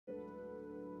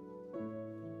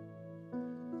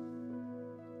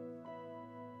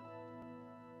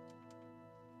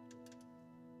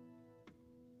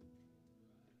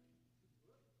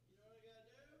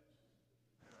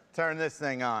Turn this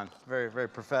thing on. Very, very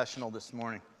professional this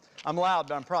morning. I'm loud,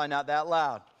 but I'm probably not that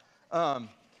loud.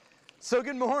 So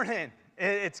good morning.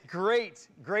 It's great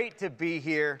to be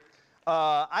here.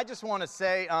 I just want to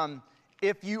say,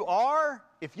 if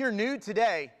you're new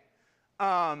today,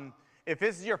 if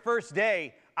this is your first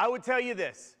day, I would tell you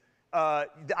this.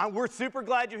 We're super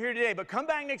glad you're here today, but come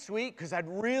back next week because I'd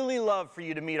really love for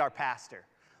you to meet our pastor.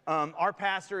 Our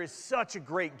pastor is such a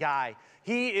great guy.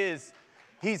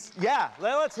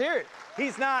 Let's hear it.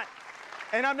 He's not,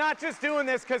 and I'm not just doing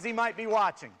this because he might be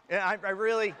watching.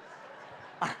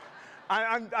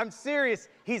 I'm serious.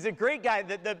 He's a great guy.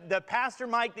 The Pastor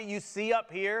Mike that you see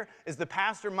up here is the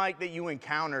Pastor Mike that you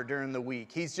encounter during the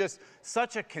week. He's just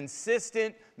such a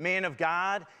consistent man of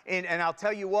God. And I'll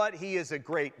tell you what, he is a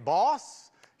great boss.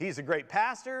 He's a great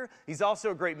pastor. He's also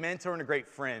a great mentor and a great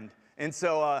friend. And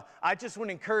so I just want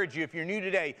to encourage you, if you're new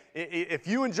today, if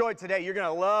you enjoyed today, you're going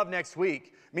to love next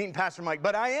week meeting Pastor Mike.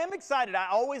 But I am excited. I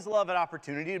always love an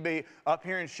opportunity to be up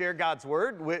here and share God's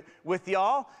word with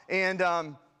y'all. And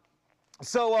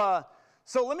so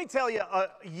let me tell you,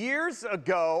 years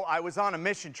ago, I was on a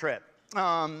mission trip.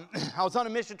 I was on a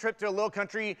mission trip to a little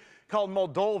country called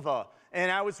Moldova. And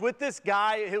I was with this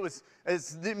guy.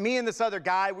 Me and this other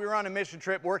guy. We were on a mission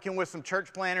trip working with some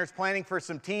church planners, planning for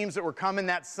some teams that were coming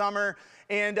that summer.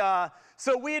 And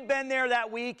so we had been there that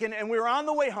week, and we were on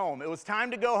the way home. It was time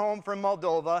to go home from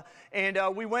Moldova. And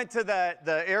we went to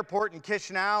the airport in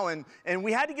Chisinau, and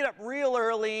we had to get up real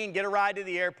early and get a ride to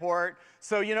the airport.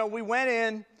 So, we went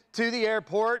in to the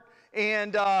airport,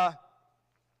 and I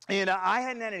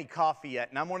hadn't had any coffee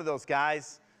yet. And I'm one of those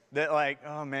guys that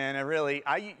oh man,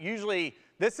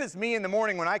 this is me in the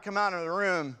morning when I come out of the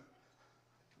room,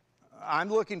 I'm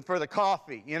looking for the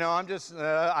coffee.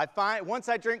 Once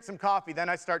I drink some coffee, then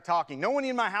I start talking. No one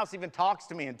in my house even talks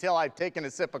to me until I've taken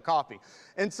a sip of coffee.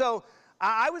 And so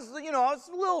I was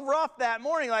a little rough that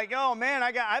morning, oh man,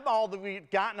 I've gotten all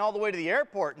the way to the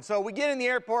airport. And so we get in the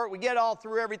airport, we get all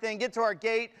through everything, get to our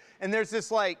gate, and there's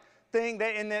this thing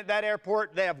that in that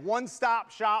airport, they have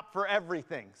one-stop shop for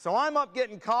everything. So I'm up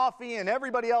getting coffee, and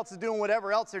everybody else is doing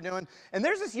whatever else they're doing. And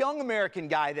there's this young American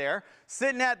guy there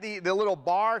sitting at the little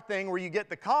bar thing where you get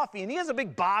the coffee, and he has a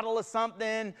big bottle of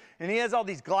something, and he has all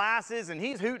these glasses, and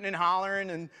he's hooting and hollering.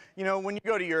 And, when you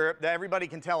go to Europe, everybody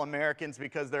can tell Americans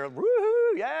because they're,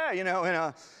 woohoo,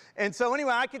 yeah, And so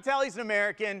anyway, I can tell he's an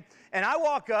American, and I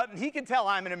walk up, and he can tell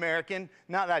I'm an American.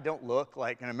 Not that I don't look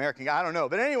like an American guy, I don't know.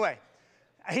 But anyway,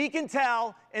 he can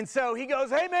tell, and so he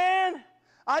goes, hey man,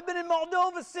 I've been in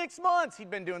Moldova 6 months. He'd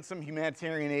been doing some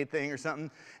humanitarian aid thing or something,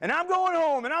 and I'm going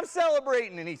home, and I'm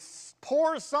celebrating, and he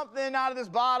pours something out of this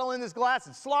bottle in this glass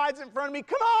and slides it in front of me.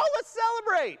 Come on, let's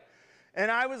celebrate. And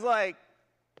I was like,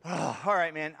 oh, all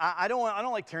right, man, I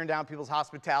don't like tearing down people's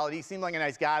hospitality. He seemed like a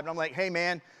nice guy, but I'm like, hey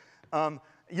man,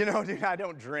 dude, I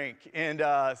don't drink,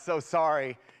 and so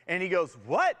sorry. And he goes,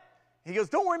 what? He goes,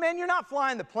 don't worry, man, you're not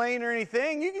flying the plane or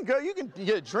anything. You can go, you can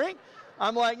get a drink.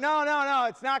 I'm like, no,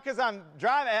 it's not because I'm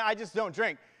driving. I just don't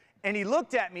drink. And he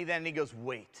looked at me then, and he goes,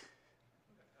 wait,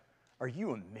 are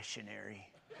you a missionary?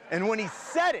 And when he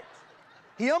said it,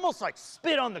 he almost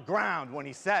spit on the ground when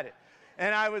he said it.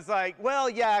 And I was like, well,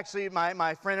 yeah, actually,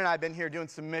 my friend and I have been here doing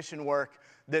some mission work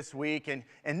this week, and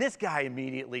this guy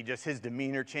immediately, just his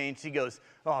demeanor changed. He goes,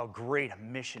 oh, great, a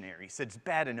missionary. He said, it's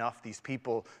bad enough these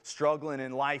people struggling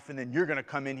in life, and then you're going to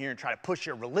come in here and try to push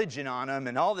your religion on them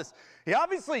and all this. He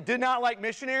obviously did not like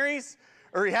missionaries,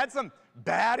 or he had some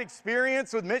bad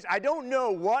experience with missionaries. I don't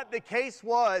know what the case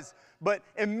was, but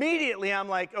immediately I'm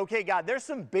like, okay, God, there's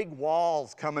some big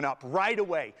walls coming up right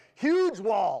away. Huge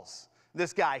walls.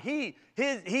 This guy, he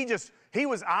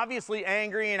was obviously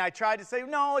angry, and I tried to say,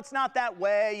 no, it's not that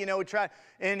way,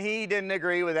 and he didn't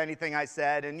agree with anything I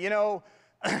said. And,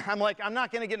 I'm like, I'm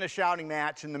not going to get in a shouting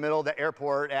match in the middle of the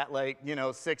airport at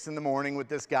 6 in the morning with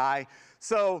this guy.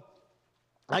 So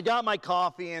I got my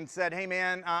coffee and said, hey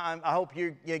man, I hope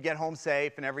you get home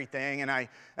safe and everything. And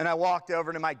I walked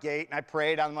over to my gate and I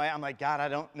prayed. I'm like, God, I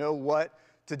don't know what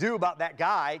to do about that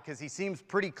guy because he seems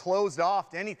pretty closed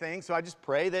off to anything. So I just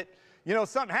pray that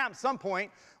something happens at some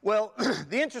point. Well,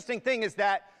 the interesting thing is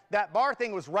that bar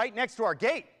thing was right next to our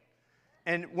gate.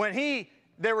 And when they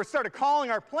started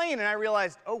calling our plane, and I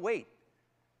realized, oh, wait,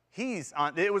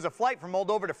 it was a flight from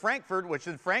Moldova to Frankfurt, which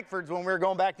is Frankfurt's when we were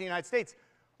going back to the United States.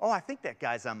 Oh, I think that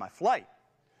guy's on my flight.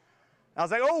 I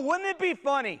was like, oh, wouldn't it be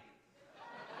funny?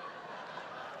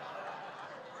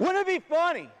 Wouldn't it be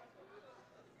funny?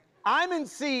 I'm in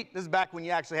seat, this is back when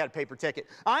you actually had a paper ticket.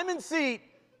 I'm in seat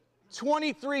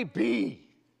 23B.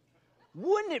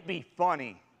 Wouldn't it be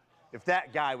funny if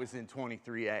that guy was in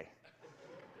 23A?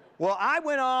 Well, I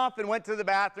went off and went to the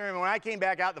bathroom, and when I came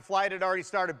back out, the flight had already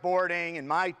started boarding, and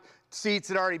my seats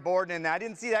had already boarded, and I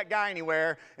didn't see that guy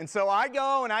anywhere. And so I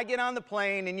go and I get on the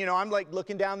plane, and, I'm like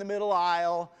looking down the middle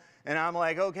aisle, and I'm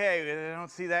like, okay, I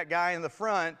don't see that guy in the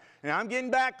front. And I'm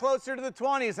getting back closer to the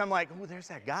 20s. I'm like, oh, there's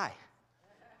that guy.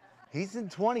 He's in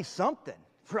 20-something.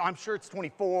 I'm sure it's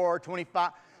 24,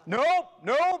 25.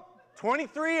 Nope,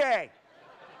 23A.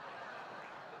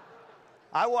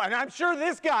 And I'm sure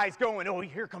this guy's going, oh,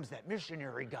 here comes that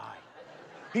missionary guy.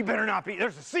 He better not be,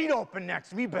 there's a seat open next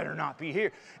to me, he better not be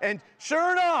here. And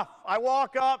sure enough, I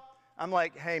walk up, I'm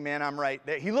like, hey man, I'm right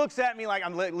there. He looks at me like,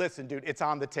 listen dude, it's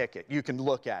on the ticket. You can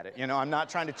look at it. I'm not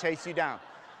trying to chase you down.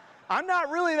 I'm not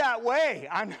really that way.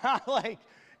 I'm not like,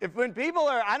 when people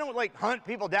are, I don't like hunt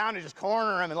people down and just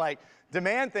corner them and like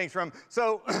demand things from them.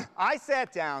 So I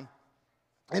sat down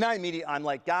and I'm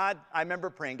like, God, I remember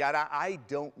praying, God, I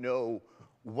don't know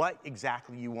what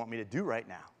exactly you want me to do right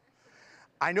now.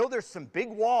 I know there's some big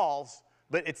walls,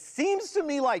 but it seems to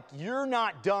me like you're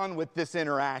not done with this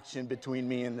interaction between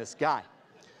me and this guy.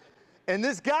 And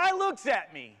this guy looks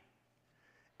at me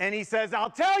and he says,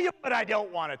 I'll tell you what I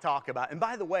don't want to talk about. And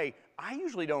by the way, I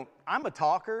usually don't, I'm a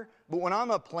talker, but when I'm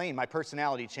on a plane, my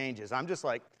personality changes. I'm just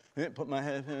like, put my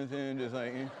headphones in, just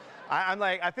like, I'm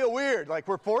like, I feel weird. Like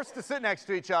we're forced to sit next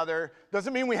to each other.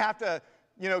 Doesn't mean we have to,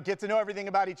 get to know everything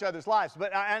about each other's lives.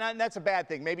 But and that's a bad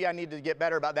thing. Maybe I need to get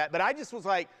better about that. But I just was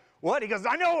like, what? He goes,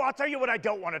 I know, I'll tell you what I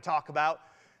don't want to talk about.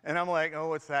 And I'm like, oh,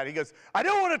 what's that? He goes, I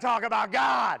don't want to talk about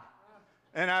God.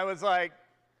 And I was like,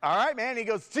 all right, man. He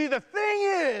goes, see, the thing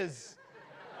is,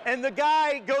 and the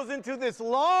guy goes into this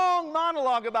long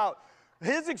monologue about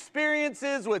his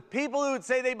experiences with people who would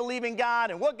say they believe in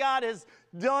God and what God has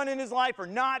done in his life or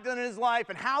not done in his life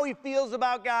and how he feels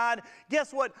about God.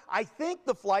 Guess what? I think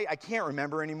the flight, I can't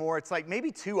remember anymore. It's like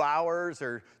maybe 2 hours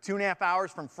or 2.5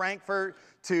 hours from Frankfurt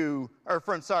Moldova,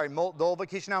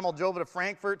 Chisinau, Moldova to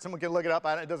Frankfurt. Someone can look it up.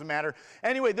 It doesn't matter.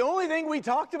 Anyway, the only thing we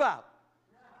talked about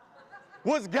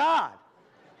was God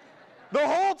the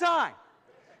whole time.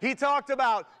 He talked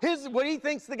about what he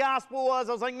thinks the gospel was.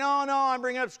 I was like, no, I'm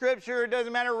bringing up scripture. It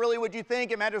doesn't matter really what you think.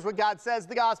 It matters what God says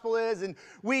the gospel is. And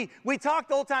we talked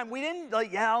the whole time. We didn't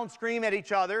like yell and scream at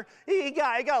each other. It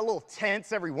got a little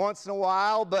tense every once in a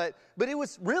while, but it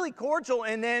was really cordial.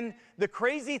 And then the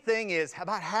crazy thing is,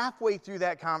 about halfway through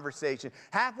that conversation,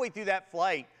 halfway through that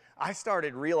flight, I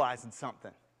started realizing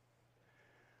something.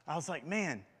 I was like,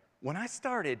 man, when I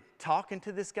started talking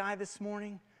to this guy this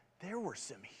morning, there were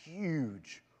some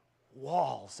huge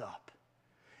walls up.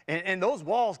 And those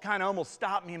walls kind of almost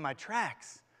stopped me in my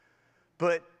tracks.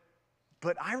 But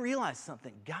I realized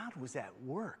something. God was at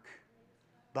work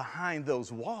behind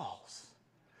those walls.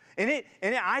 And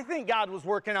I think God was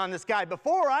working on this guy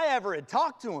before I ever had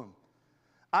talked to him.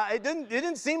 It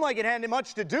didn't seem like it had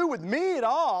much to do with me at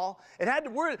all. It had to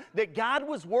work that God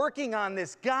was working on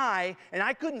this guy, and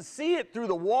I couldn't see it through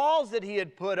the walls that he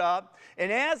had put up. And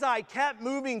as I kept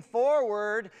moving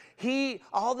forward,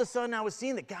 all of a sudden I was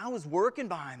seeing that God was working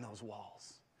behind those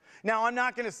walls. Now, I'm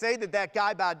not going to say that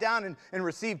guy bowed down and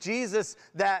received Jesus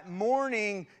that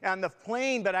morning on the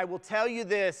plane, but I will tell you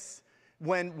this.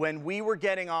 When we were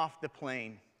getting off the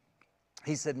plane,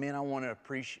 he said, man, I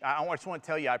just want to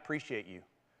tell you I appreciate you.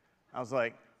 I was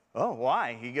like, oh,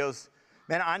 why? He goes,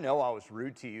 man, I know I was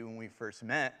rude to you when we first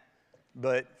met,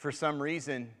 but for some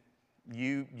reason,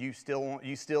 you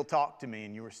still talked to me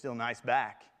and you were still nice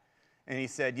back. And he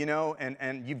said,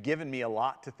 and you've given me a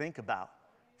lot to think about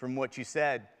from what you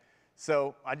said.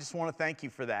 So I just want to thank you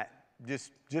for that.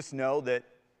 Just know that,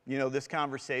 this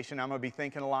conversation, I'm going to be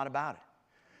thinking a lot about it.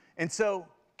 And so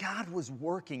God was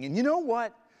working. And you know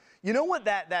what?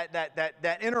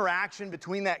 That interaction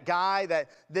between that guy,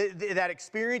 that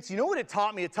experience, you know what it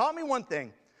taught me? It taught me one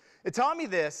thing. It taught me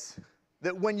this,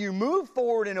 that when you move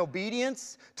forward in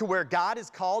obedience to where God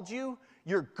has called you,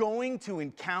 you're going to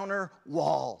encounter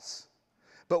walls.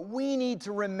 But we need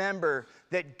to remember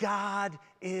that God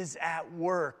is at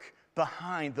work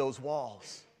behind those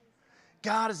walls.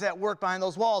 God is at work behind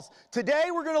those walls. Today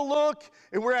we're going to look,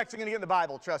 and we're actually going to get in the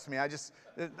Bible, trust me.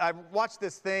 I watched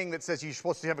this thing that says you're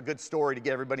supposed to have a good story to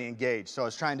get everybody engaged, so I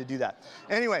was trying to do that.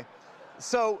 Anyway,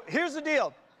 so here's the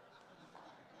deal.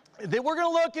 Then we're going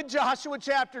to look at Joshua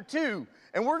chapter 2,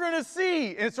 and we're going to see,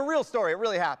 and it's a real story, it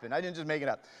really happened. I didn't just make it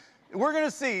up. We're going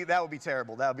to see, that would be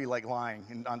terrible. That would be like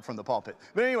lying from the pulpit.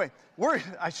 But anyway,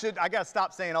 I got to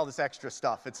stop saying all this extra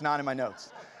stuff. It's not in my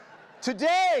notes.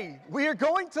 Today, we are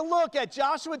going to look at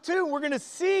Joshua 2. We're going to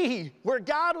see where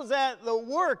God was at the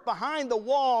work behind the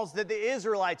walls that the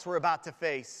Israelites were about to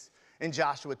face in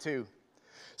Joshua 2.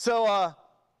 So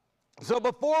So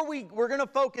before we're going to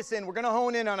focus in, we're going to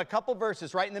hone in on a couple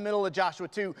verses right in the middle of Joshua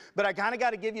 2, but I kind of got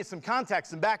to give you some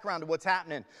context and background to what's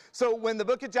happening. So when the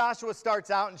book of Joshua starts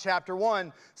out in chapter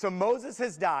 1, so Moses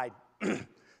has died.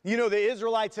 You know, the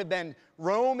Israelites have been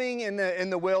roaming in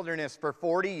the wilderness for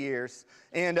 40 years,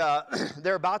 and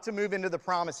they're about to move into the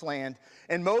promised land,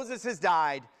 and Moses has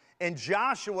died, and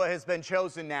Joshua has been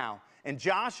chosen now. And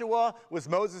Joshua was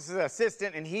Moses'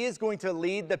 assistant, and he is going to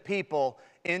lead the people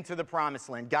into the promised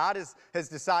land. God has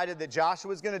decided that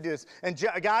Joshua is going to do this. And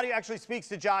God actually speaks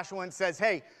to Joshua and says,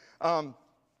 hey, I'm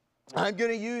going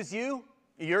to use you.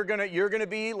 You're gonna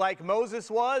be like Moses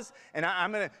was, and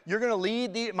you're going to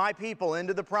lead my people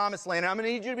into the promised land. I'm going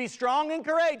to need you to be strong and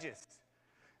courageous.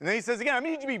 And then he says again, I'm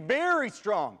going to need you to be very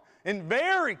strong and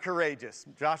very courageous.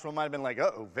 Joshua might have been like,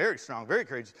 uh-oh, very strong, very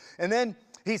courageous. And then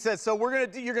he says, so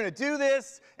you're going to do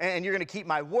this, and you're going to keep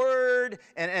my word,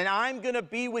 and I'm going to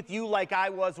be with you like I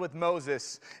was with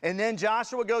Moses. And then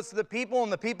Joshua goes to the people,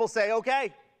 and the people say,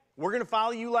 okay, we're going to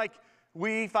follow you like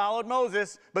we followed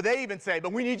Moses. But they even say,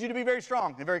 but we need you to be very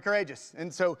strong and very courageous.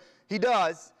 And so he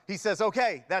does. He says,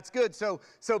 okay, that's good. So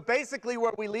basically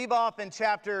where we leave off in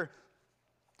the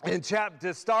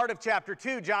start of chapter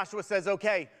 2, Joshua says,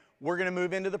 okay, we're going to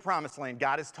move into the promised land.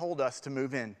 God has told us to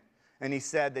move in. And he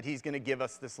said that he's going to give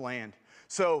us this land.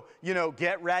 So,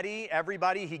 get ready,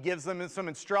 everybody. He gives them some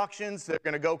instructions. They're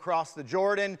going to go across the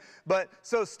Jordan. But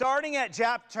so starting at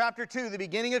chapter 2, the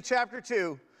beginning of chapter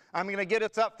 2, I'm going to get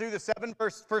us up through the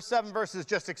first 7 verses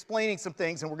just explaining some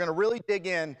things. And we're going to really dig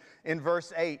in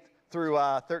verse 8 through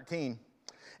 13.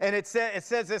 And it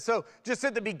says this. So just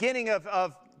at the beginning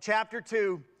of chapter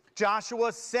 2,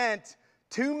 Joshua sent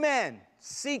 2 men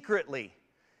secretly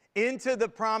into the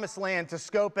promised land to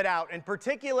scope it out, and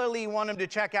particularly he wanted them to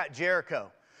check out Jericho.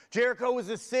 Jericho was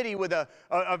a city with a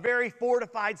very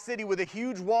fortified city with a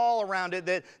huge wall around it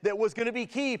that was going to be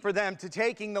key for them to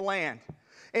taking the land.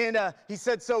 And he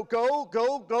said, so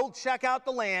go check out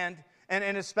the land,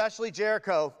 and especially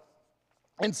Jericho.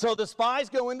 And so the spies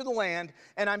go into the land,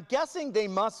 and I'm guessing they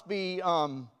must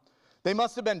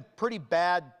have been pretty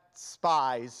bad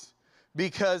spies,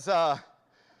 because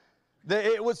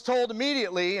it was told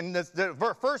immediately, and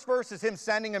the first verse is him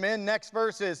sending them in. Next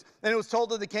verse is, and it was told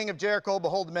to the king of Jericho,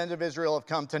 behold, the men of Israel have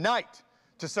come tonight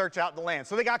to search out the land.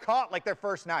 So they got caught like their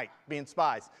first night being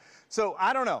spies. So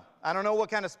I don't know. I don't know what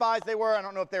kind of spies they were. I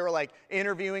don't know if they were like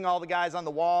interviewing all the guys on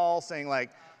the wall, saying like,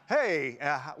 hey,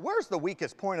 where's the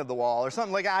weakest point of the wall or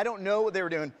something like that. I don't know what they were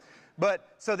doing. But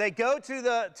so they go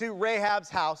to Rahab's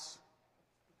house,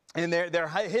 and they're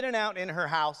hidden out in her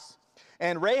house.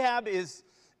 And Rahab is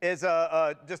just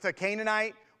a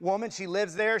Canaanite woman. She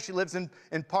lives there. She lives in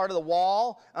part of the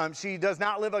wall. She does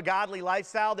not live a godly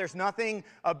lifestyle. There's nothing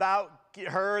about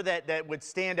her that would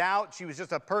stand out. She was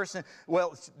just a person.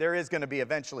 Well, there is going to be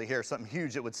eventually here something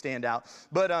huge that would stand out.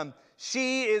 But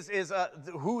she is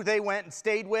who they went and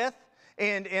stayed with.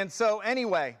 And so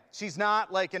anyway, she's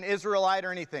not like an Israelite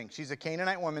or anything. She's a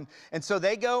Canaanite woman. And so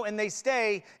they go and they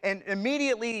stay, and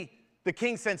immediately the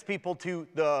king sends people to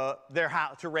their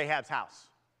house, to Rahab's house.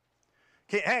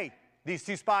 Hey, these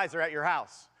 2 spies are at your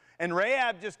house. And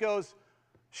Rahab just goes,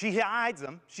 she hides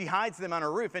them. She hides them on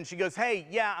her roof. And she goes, hey,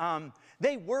 yeah,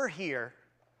 they were here,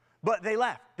 but they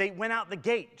left. They went out the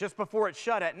gate just before it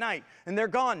shut at night, and they're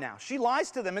gone now. She lies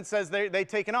to them and says they've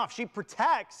taken off. She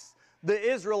protects the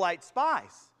Israelite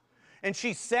spies. And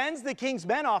she sends the king's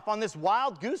men off on this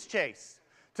wild goose chase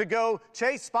to go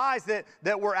chase spies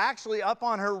that were actually up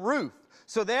on her roof.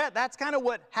 So that's kind of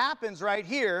what happens right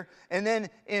here. And then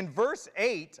in verse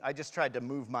 8, I just tried to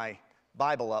move my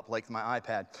Bible up like my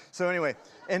iPad. So anyway,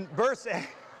 in verse 8,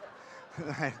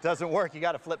 it doesn't work. You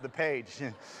got to flip the page.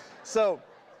 So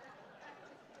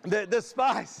the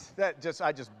spies,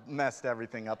 I just messed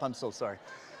everything up. I'm so sorry.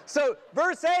 So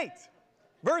verse 8,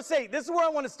 this is where I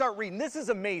want to start reading. This is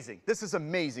amazing. This is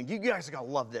amazing. You guys are going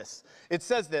to love this. It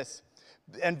says this,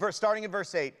 and starting in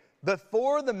verse 8,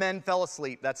 before the men fell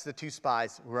asleep, that's the 2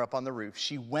 spies who were up on the roof,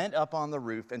 she went up on the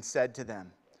roof and said to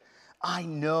them, I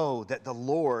know that the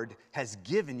Lord has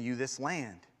given you this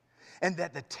land, and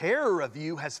that the terror of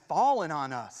you has fallen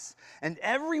on us, and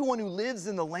everyone who lives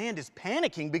in the land is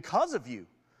panicking because of you.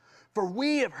 For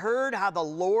we have heard how the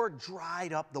Lord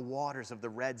dried up the waters of the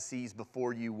Red Seas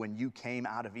before you when you came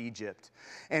out of Egypt,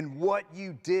 and what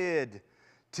you did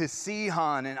to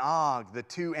Sihon and Og, the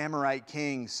 2 Amorite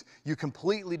kings, you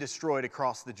completely destroyed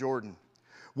across the Jordan.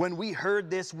 When we heard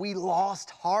this, we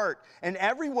lost heart, and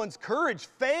everyone's courage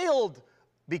failed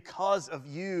because of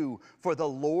you. For the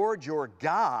Lord your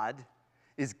God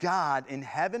is God in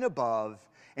heaven above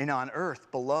and on earth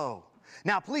below.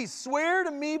 Now please swear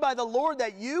to me by the Lord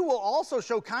that you will also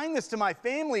show kindness to my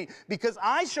family, because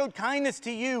I showed kindness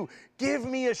to you. Give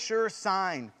me a sure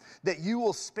sign that you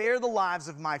will spare the lives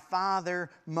of my father,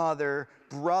 mother,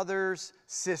 brothers,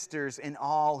 sisters, and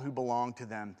all who belong to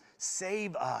them.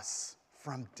 Save us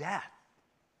from death.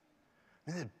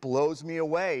 And it blows me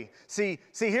away. See,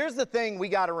 here's the thing we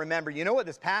got to remember. You know what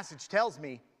this passage tells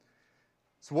me?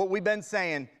 It's what we've been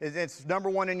saying. It's number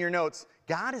one in your notes.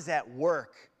 God is at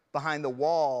work behind the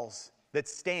walls that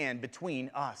stand between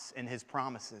us and his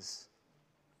promises.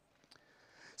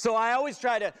 So I always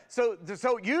try to, so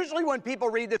usually when people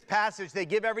read this passage, they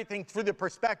give everything through the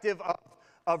perspective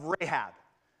of Rahab.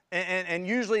 And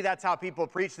usually that's how people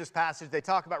preach this passage. They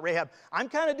talk about Rahab. I'm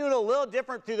kind of doing a little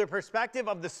different through the perspective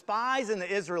of the spies and the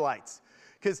Israelites.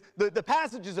 Because the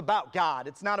passage is about God.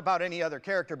 It's not about any other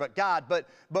character but God.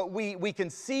 But we can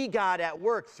see God at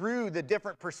work through the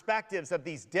different perspectives of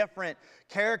these different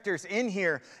characters in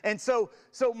here. And so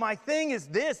my thing is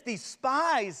this. These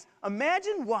spies,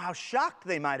 imagine how shocked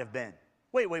they might have been.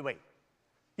 Wait.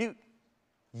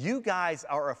 You guys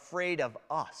are afraid of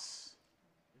us.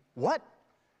 What?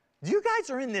 You guys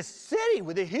are in this city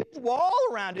with a huge wall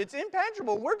around it. It's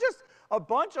impenetrable. We're just a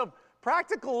bunch of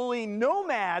practically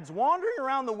nomads wandering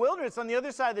around the wilderness on the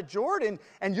other side of the Jordan,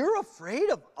 and you're afraid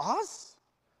of us?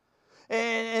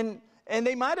 And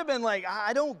they might have been like,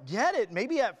 I don't get it.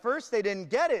 Maybe at first they didn't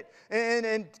get it.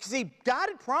 And see, God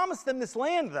had promised them this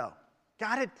land, though.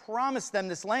 God had promised them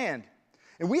this land.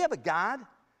 And we have a God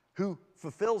who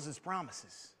fulfills his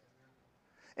promises.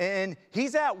 And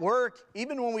he's at work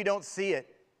even when we don't see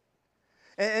it.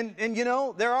 And you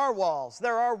know, there are walls.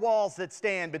 There are walls that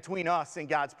stand between us and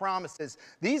God's promises.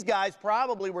 These guys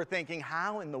probably were thinking,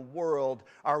 how in the world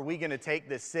are we going to take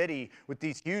this city with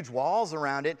these huge walls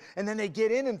around it? And then they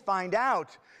get in and find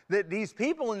out that these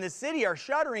people in this city are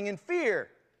shuddering in fear.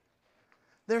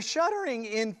 They're shuddering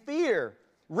in fear.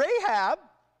 Rahab,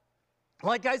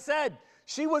 like I said,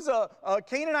 she was a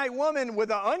Canaanite woman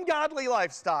with an ungodly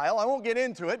lifestyle. I won't get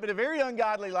into it, but a very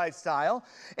ungodly lifestyle.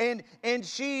 And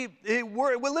we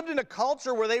lived in a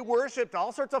culture where they worshiped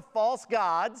all sorts of false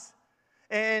gods.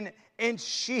 And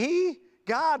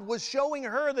God was showing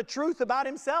her the truth about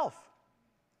himself.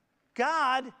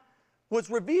 God was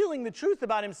revealing the truth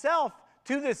about himself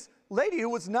to this lady who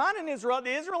was not in Israel.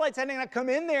 The Israelites hadn't even come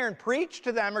in there and preached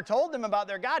to them or told them about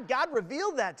their God. God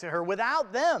revealed that to her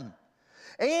without them.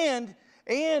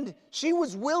 And she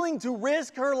was willing to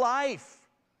risk her life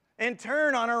and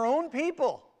turn on her own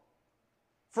people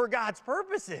for God's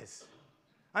purposes.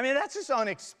 I mean, that's just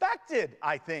unexpected,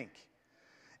 I think.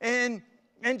 And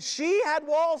she had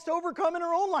walls to overcome in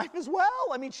her own life as well.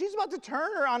 I mean, she's about to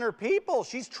turn her on her people.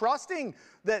 She's trusting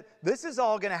that this is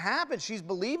all going to happen. She's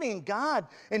believing in God.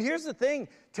 And here's the thing.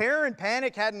 Terror and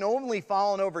panic hadn't only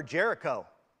fallen over Jericho.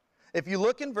 If you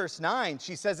look in verse 9,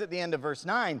 she says at the end of verse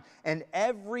 9, and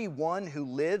everyone who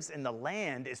lives in the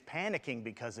land is panicking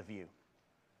because of you.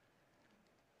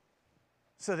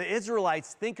 So the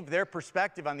Israelites, think of their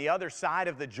perspective on the other side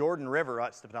of the Jordan River.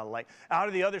 Out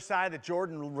of the other side of the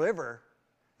Jordan River,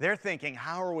 they're thinking,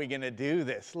 how are we going to do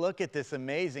this? Look at this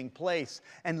amazing place.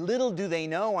 And little do they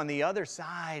know, on the other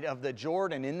side of the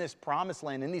Jordan, in this promised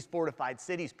land, in these fortified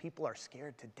cities, people are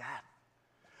scared to death.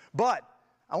 But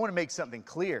I want to make something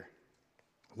clear.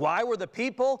 Why were the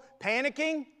people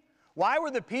panicking? Why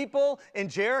were the people in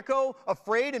Jericho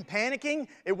afraid and panicking?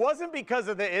 It wasn't because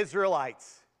of the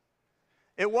Israelites.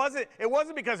 It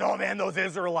wasn't because, oh man, those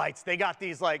Israelites, they got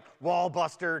these like wall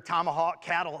buster tomahawk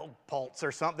catapults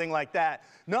or something like that.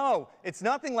 No, it's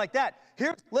nothing like that.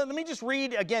 Here, let me just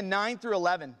read again 9 through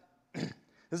 11. This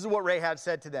is what Rahab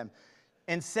said to them.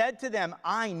 And said to them,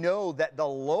 I know that the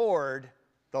Lord,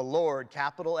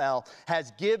 capital L,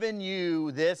 has given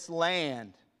you this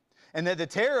land, and that the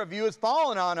terror of you has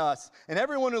fallen on us, and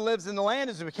everyone who lives in the land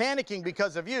is panicking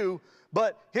because of you.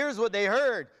 But here's what they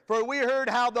heard. For we heard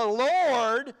how the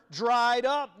Lord dried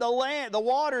up the land, the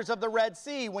waters of the Red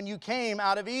Sea when you came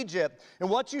out of Egypt, and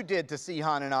what you did to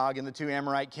Sihon and Og and the two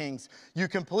Amorite kings. You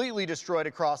completely destroyed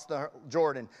across the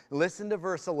Jordan. Listen to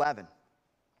verse 11.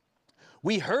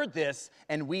 We heard this,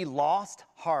 and we lost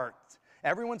heart.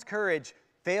 Everyone's courage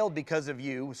failed because of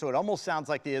you. So it almost sounds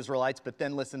like the Israelites, but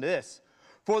then listen to this.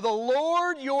 For the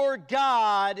Lord your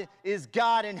God is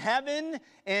God in heaven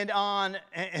and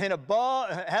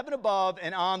above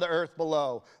and on the earth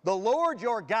below. The Lord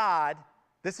your God,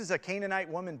 this is a Canaanite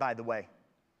woman, by the way,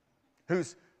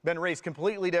 who's been raised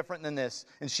completely different than this.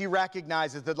 And she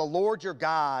recognizes that the Lord your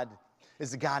God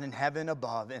is the God in heaven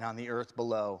above and on the earth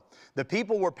below. The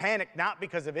people were panicked not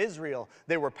because of Israel.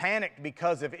 They were panicked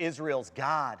because of Israel's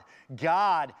God.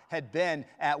 God had been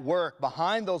at work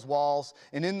behind those walls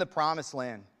and in the promised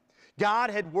land.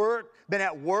 God had been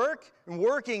at work and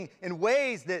working in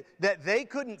ways that they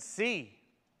couldn't see.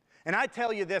 And I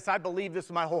tell you this, I believe this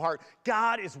with my whole heart.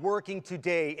 God is working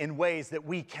today in ways that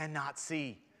we cannot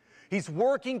see. He's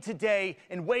working today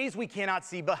in ways we cannot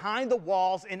see behind the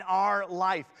walls in our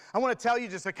life. I want to tell you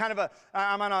just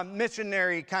I'm on a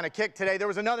missionary kind of kick today. There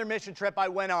was another mission trip I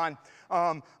went on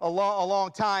a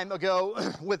long time ago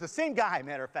with the same guy,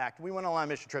 matter of fact. We went on a lot of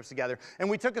mission trips together. And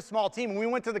we took a small team and we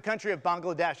went to the country of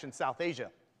Bangladesh in South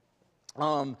Asia.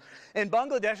 And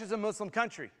Bangladesh is a Muslim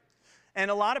country. And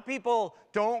a lot of people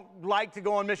don't like to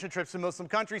go on mission trips to Muslim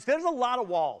countries. There's a lot of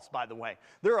walls, by the way.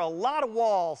 There are a lot of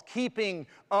walls keeping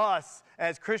us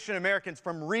as Christian Americans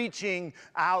from reaching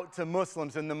out to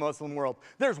Muslims in the Muslim world.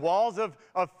 There's walls of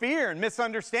fear and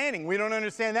misunderstanding. We don't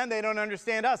understand them. They don't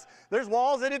understand us. There's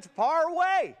walls that it's far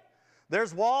away.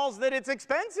 There's walls that it's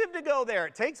expensive to go there.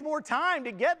 It takes more time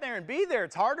to get there and be there.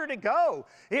 It's harder to go.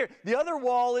 Here, the other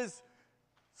wall is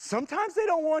sometimes they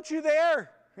don't want you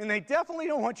there. And they definitely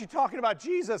don't want you talking about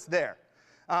Jesus there.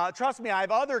 Trust me, I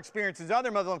have other experiences in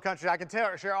other Muslim countries. I can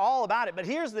share all about it. But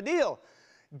here's the deal.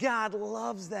 God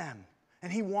loves them, and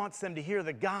He wants them to hear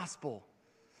the gospel.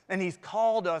 And He's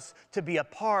called us to be a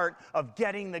part of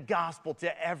getting the gospel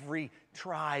to every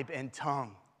tribe and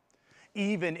tongue.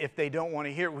 Even if they don't want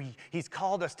to hear it, He's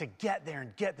called us to get there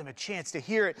and get them a chance to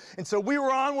hear it. And so we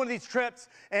were on one of these trips,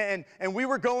 and we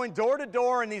were going door to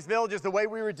door in these villages. The way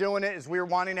we were doing it is we were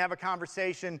wanting to have a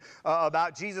conversation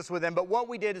about Jesus with them. But what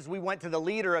we did is we went to the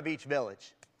leader of each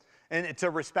village and to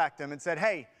respect them and said,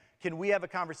 hey, can we have a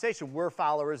conversation? We're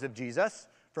followers of Jesus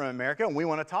from America, and we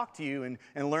want to talk to you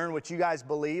and learn what you guys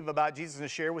believe about Jesus and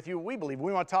share with you what we believe.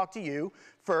 We want to talk to you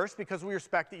first because we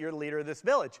respect that you're the leader of this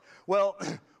village. Well,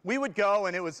 we would go,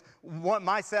 and it was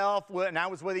myself, and I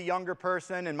was with a younger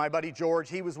person, and my buddy George,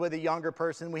 he was with a younger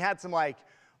person. We had some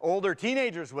older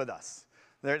teenagers with us.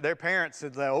 Their parents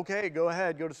said, okay, go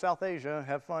ahead, go to South Asia,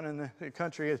 have fun in the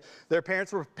country. Their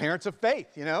parents were parents of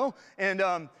faith,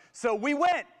 And so we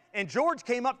went, and George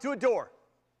came up to a door.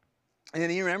 And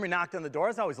you remember, he knocked on the door. I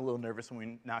was always a little nervous when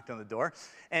we knocked on the door.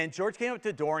 And George came up to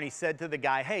the door, and he said to the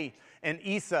guy, hey, and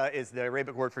Isa is the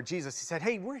Arabic word for Jesus. He said,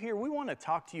 hey, we're here. We want to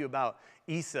talk to you about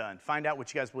Isa and find out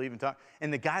what you guys believe and talk.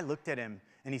 And the guy looked at him,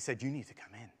 and he said, you need to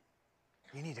come in.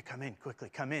 You need to come in, quickly,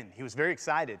 come in. He was very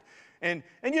excited. And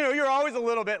you're always a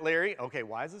little bit leery. Okay,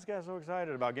 why is this guy so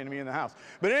excited about getting me in the house?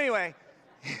 But anyway,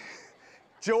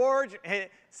 George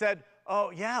said,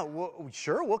 oh, yeah, well,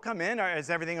 sure, we'll come in. Is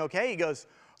everything okay? He goes,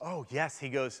 oh, yes. He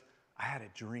goes, I had a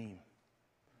dream.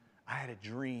 I had a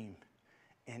dream.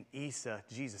 And Isa,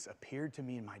 Jesus, appeared to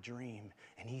me in my dream.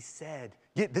 And he said,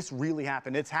 this really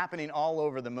happened. It's happening all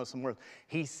over the Muslim world.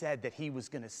 He said that he was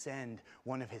going to send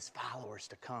one of his followers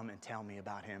to come and tell me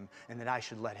about him and that I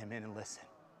should let him in and listen.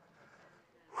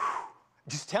 Whew.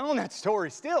 Just telling that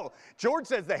story still. George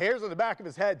says the hairs on the back of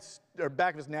his head, or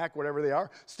back of his neck, whatever they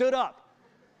are, stood up.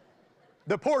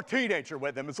 The poor teenager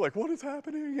with him is like, what is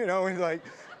happening?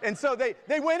 And so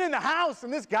they went in the house,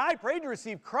 and this guy prayed to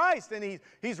receive Christ, and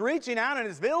he's reaching out in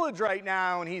his village right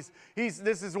now, and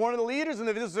this is one of the leaders, and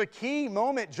this is a key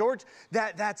moment, George.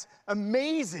 That's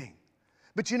amazing.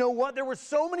 But you know what? There were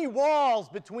so many walls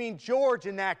between George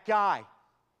and that guy.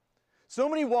 So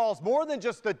many walls, more than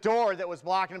just the door that was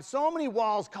blocking him. So many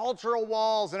walls, cultural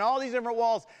walls, and all these different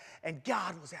walls. And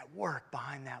God was at work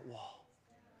behind that wall.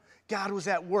 God was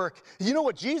at work. You know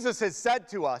what Jesus has said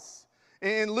to us?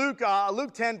 In Luke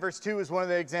 10, verse 2 is one of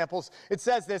the examples. It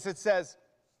says this. It says,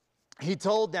 He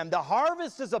told them, the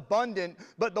harvest is abundant,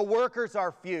 but the workers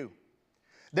are few.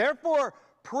 Therefore,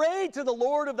 pray to the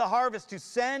Lord of the harvest to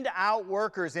send out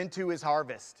workers into His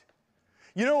harvest.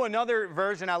 You know, another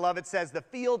version I love, it says, the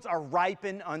fields are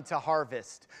ripened unto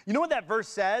harvest. You know what that verse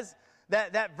says?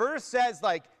 That verse says,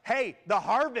 hey, the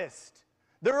harvest.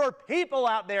 There are people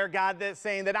out there, God, that's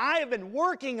saying that I have been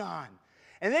working on.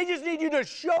 And they just need you to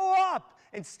show up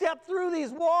and step through these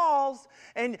walls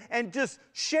and just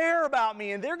share about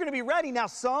me. And they're going to be ready. Now,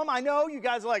 some, I know you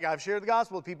guys are like, I've shared the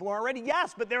gospel with people who aren't ready.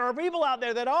 Yes, but there are people out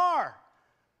there that are.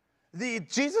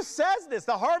 Jesus says this,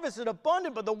 the harvest is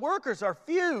abundant, but the workers are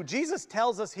few. Jesus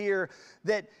tells us here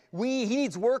that He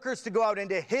needs workers to go out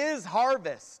into His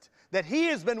harvest that He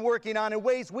has been working on in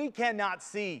ways we cannot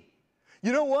see.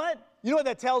 You know what? You know what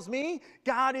that tells me?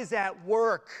 God is at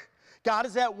work. God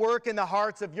is at work in the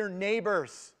hearts of your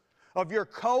neighbors, of your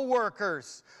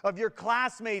co-workers, of your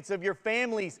classmates, of your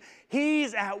families.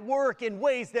 He's at work in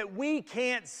ways that we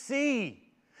can't see.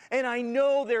 And I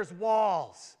know there's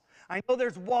walls. I know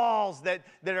there's walls that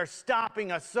are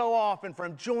stopping us so often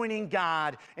from joining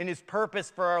God in His purpose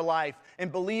for our life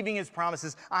and believing His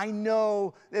promises. I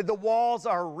know that the walls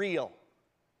are real.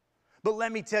 But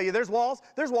let me tell you, there's walls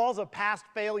of past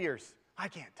failures. I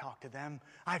can't talk to them.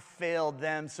 I failed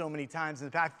them so many times in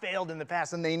the past. I failed in the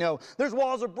past, and they know. There's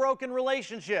walls of broken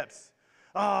relationships.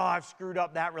 Oh, I've screwed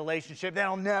up that relationship.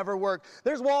 That'll never work.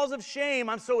 There's walls of shame.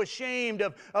 I'm so ashamed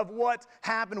of what's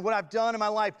happened, what I've done in my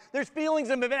life. There's feelings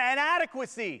of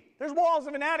inadequacy. There's walls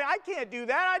of inadequacy. I can't do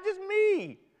that. I'm just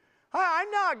me. I'm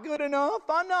not good enough.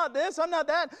 I'm not this. I'm not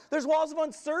that. There's walls of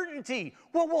uncertainty.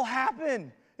 What will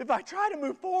happen if I try to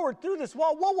move forward through this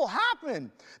wall? What will happen?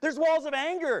 There's walls of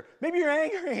anger. Maybe you're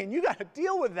angry and you got to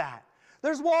deal with that.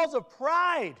 There's walls of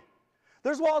pride.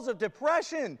 There's walls of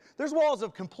depression. There's walls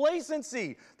of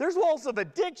complacency. There's walls of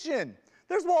addiction.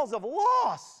 There's walls of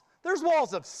loss. There's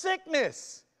walls of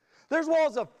sickness. There's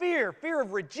walls of fear, fear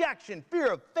of rejection,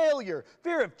 fear of failure,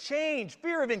 fear of change,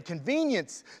 fear of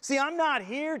inconvenience. See, I'm not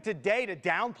here today to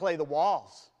downplay the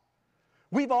walls.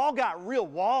 We've all got real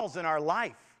walls in our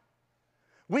life.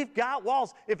 We've got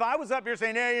walls. If I was up here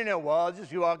saying, hey, you know, walls,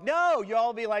 just you walk. No, you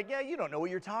all be like, yeah, you don't know what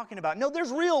you're talking about. No,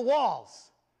 there's real walls.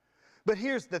 But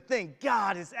here's the thing,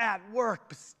 God is at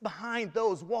work behind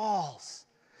those walls.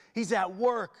 He's at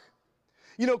work.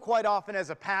 You know, quite often as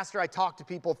a pastor, I talk to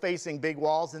people facing big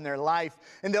walls in their life,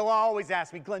 and they'll always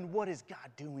ask me, Glenn, what is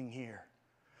God doing here?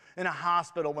 In a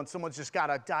hospital, when someone's just got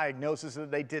a diagnosis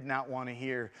that they did not want to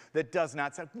hear, that does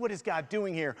not say, what is God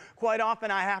doing here? Quite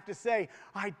often I have to say,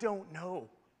 I don't know,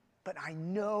 but I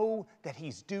know that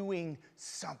He's doing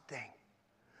something.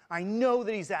 I know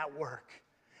that He's at work.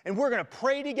 And we're going to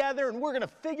pray together, and we're going to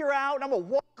figure out, and I'm going to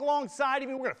walk alongside of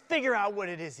you, we're going to figure out what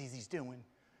it is He's doing.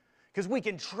 Because we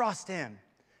can trust Him.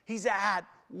 He's at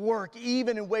work,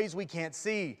 even in ways we can't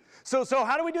see. So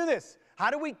how do we do this?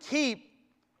 How do we keep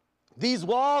these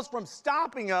walls from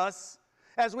stopping us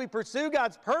as we pursue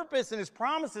God's purpose and His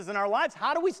promises in our lives?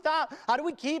 How do we stop? How do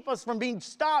we keep us from being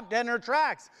stopped dead in our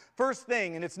tracks? First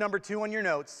thing, and it's number 2 on your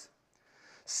notes,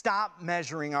 stop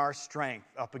measuring our strength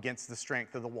up against the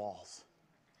strength of the walls.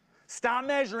 Stop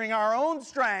measuring our own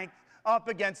strength up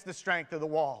against the strength of the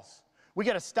walls. We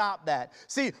got to stop that.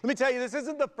 See, let me tell you, this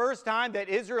isn't the first time that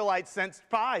Israelites sent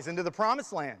spies into the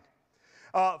Promised Land.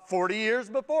 40 years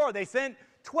before, they sent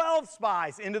 12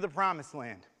 spies into the Promised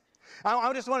Land.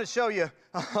 I just want to show you,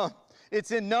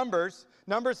 it's in Numbers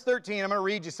 13. I'm going to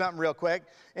read you something real quick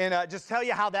and just tell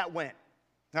you how that went.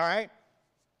 All right?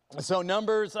 So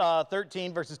Numbers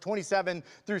 13, verses 27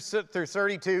 through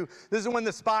 32. This is when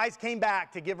the spies came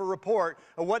back to give a report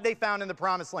of what they found in the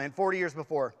Promised Land 40 years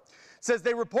before. It says,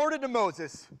 they reported to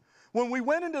Moses, when we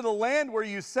went into the land where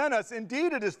you sent us,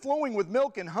 indeed it is flowing with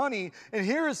milk and honey, and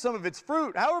here is some of its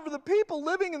fruit. However, the people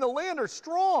living in the land are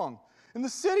strong, and the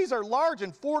cities are large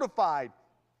and fortified.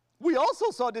 We also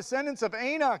saw descendants of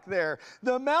Anak there.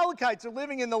 The Amalekites are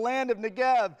living in the land of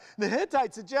Negev. The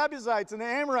Hittites, the Jebusites, and the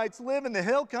Amorites live in the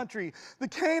hill country. The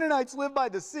Canaanites live by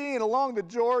the sea and along the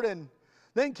Jordan.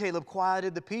 Then Caleb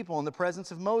quieted the people in the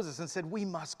presence of Moses and said, we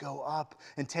must go up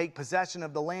and take possession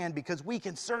of the land because we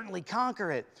can certainly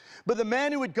conquer it. But the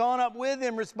men who had gone up with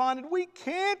him responded, we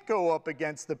can't go up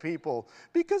against the people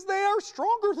because they are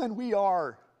stronger than we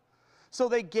are. So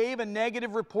they gave a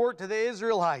negative report to the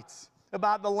Israelites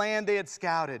about the land they had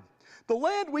scouted. The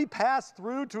land we passed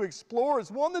through to explore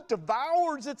is one that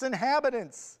devours its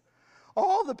inhabitants.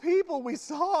 All the people we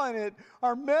saw in it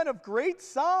are men of great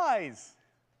size.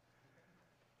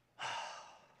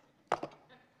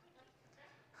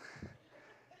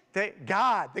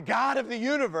 God, the God of the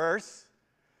universe,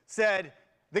 said,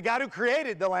 the God who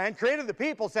created the land, created the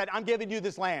people, said, I'm giving you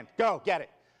this land. Go, get it.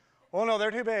 Oh, no,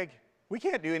 they're too big. We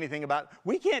can't do anything about it.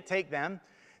 We can't take them.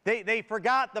 They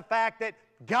forgot the fact that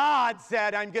God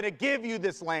said, I'm going to give you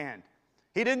this land.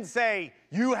 He didn't say,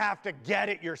 you have to get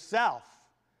it yourself.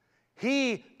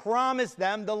 He promised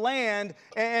them the land.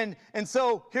 And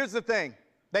so here's the thing.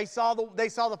 They saw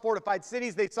the fortified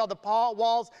cities, they saw the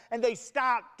walls, and they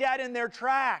stopped dead in their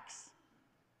tracks.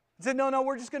 They said, no,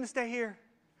 we're just going to stay here.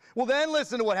 Well, then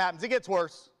listen to what happens. It gets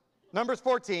worse. Numbers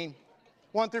 14,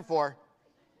 1 through 4.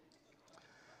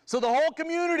 So the whole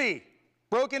community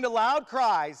broke into loud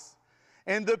cries,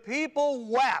 and the people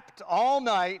wept all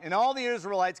night, and all the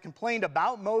Israelites complained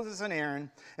about Moses and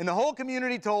Aaron, and the whole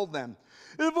community told them,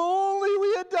 if only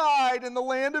we had died in the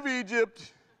land of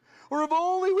Egypt, or if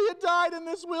only we had died in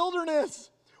this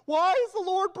wilderness. Why is the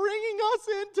Lord bringing us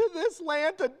into this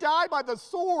land to die by the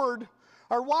sword?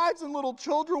 Our wives and little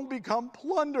children will become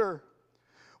plunder.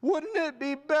 Wouldn't it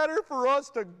be better for us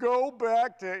to go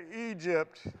back to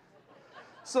Egypt?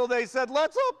 So they said,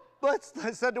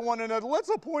 they said to one another, let's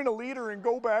appoint a leader and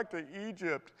go back to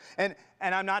Egypt. And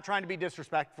I'm not trying to be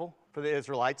disrespectful for the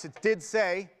Israelites. It did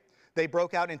say they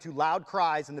broke out into loud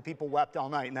cries and the people wept all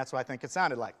night, and that's what I think it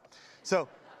sounded like. So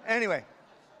anyway,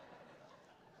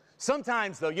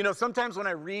 sometimes though, sometimes when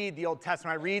I read the Old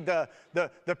Testament, I read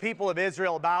the people of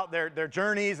Israel about their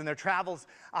journeys and their travels,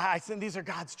 I think these are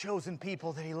God's chosen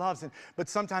people that he loves. But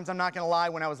sometimes, I'm not going to lie,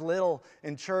 when I was little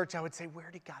in church, I would say, where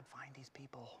did God find these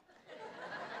people?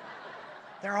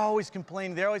 They're always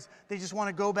complaining. They just want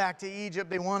to go back to Egypt.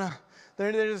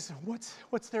 They're just,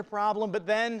 what's their problem? But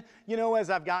then, as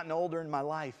I've gotten older in my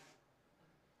life,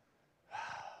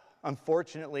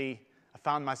 unfortunately, I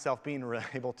found myself being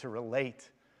able to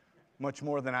relate much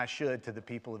more than I should to the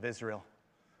people of Israel.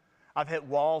 I've hit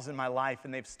walls in my life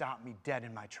and they've stopped me dead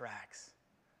in my tracks.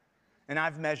 And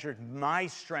I've measured my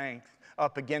strength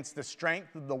up against the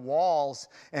strength of the walls,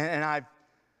 and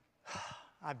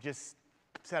I've just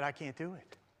said, I can't do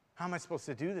it. How am I supposed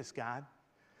to do this, God?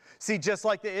 See, just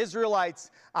like the Israelites,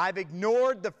 I've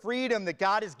ignored the freedom that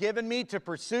God has given me to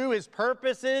pursue his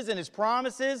purposes and his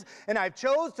promises, and I've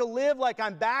chose to live like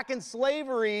I'm back in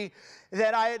slavery,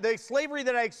 the slavery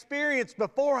that I experienced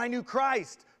before I knew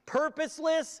Christ,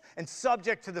 purposeless and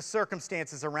subject to the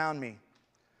circumstances around me.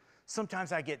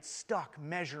 Sometimes I get stuck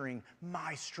measuring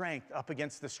my strength up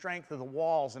against the strength of the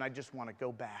walls, and I just want to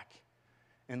go back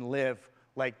and live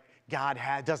like God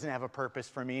doesn't have a purpose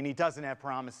for me, and he doesn't have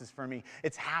promises for me.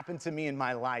 It's happened to me in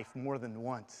my life more than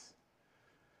once.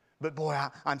 But boy,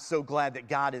 I'm so glad that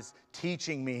God is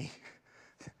teaching me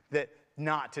that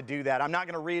not to do that. I'm not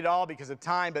going to read it all because of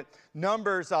time, but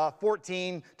Numbers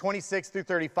 14, 26 through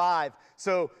 35.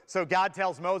 So God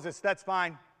tells Moses, that's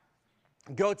fine.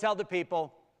 Go tell the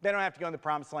people. They don't have to go in the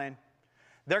promised land.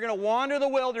 They're going to wander the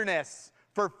wilderness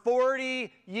for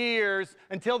 40 years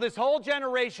until this whole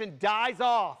generation dies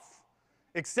off,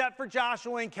 except for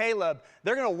Joshua and Caleb.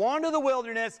 They're going to wander the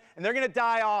wilderness and they're going to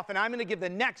die off, and I'm going to give the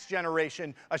next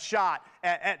generation a shot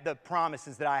at the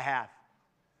promises that I have.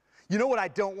 You know what I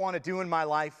don't want to do in my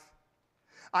life?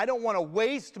 I don't want to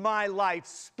waste my life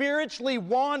spiritually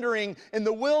wandering in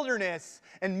the wilderness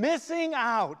and missing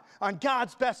out on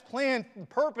God's best plan and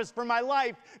purpose for my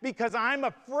life because I'm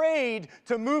afraid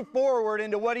to move forward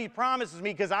into what he promises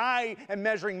me because I am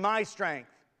measuring my strength.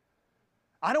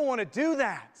 I don't want to do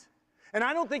that. And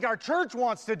I don't think our church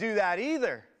wants to do that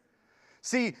either.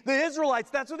 See, the Israelites,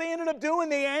 that's what they ended up doing.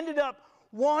 They ended up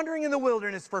wandering in the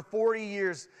wilderness for 40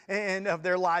 years of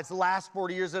their lives, the last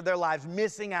 40 years of their lives,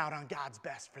 missing out on God's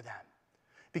best for them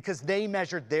because they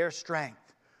measured their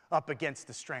strength up against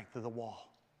the strength of the wall.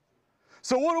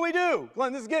 So what do we do?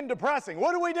 Glenn, this is getting depressing.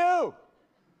 What do we do?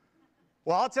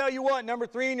 Well, I'll tell you what, number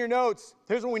 3 in your notes,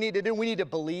 here's what we need to do. We need to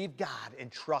believe God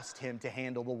and trust him to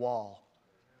handle the wall.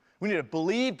 We need to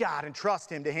believe God and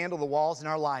trust him to handle the walls in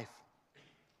our life.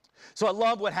 So I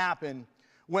love what happened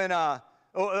when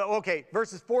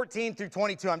verses 14 through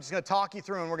 22. I'm just going to talk you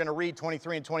through, and we're going to read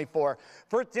 23 and 24.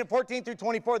 14 through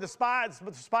 24, the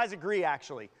spies agree,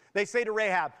 actually. They say to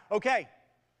Rahab, okay,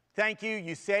 thank you.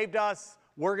 You saved us.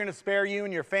 We're going to spare you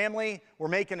and your family. We're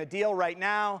making a deal right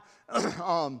now.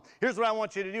 Here's what I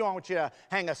want you to do. I want you to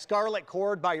hang a scarlet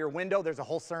cord by your window. There's a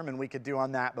whole sermon we could do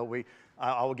on that, but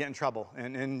I will get in trouble,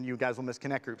 and you guys will miss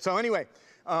Connect Group. So anyway,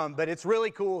 but it's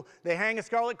really cool. They hang a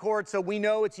scarlet cord so we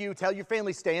know it's you. Tell your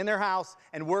family, stay in their house,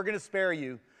 and we're going to spare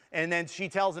you. And then she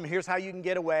tells them, here's how you can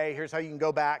get away. Here's how you can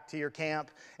go back to your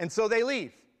camp. And so they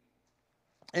leave.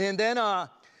 And then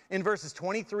in verses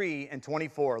 23 and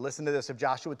 24, listen to this of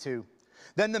Joshua 2.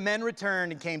 Then the men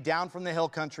returned and came down from the hill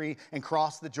country and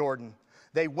crossed the Jordan.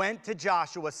 They went to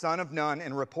Joshua, son of Nun,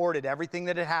 and reported everything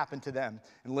that had happened to them.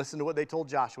 And listen to what they told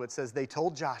Joshua. It says, they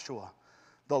told Joshua,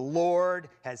 the Lord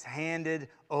has handed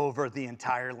over the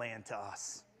entire land to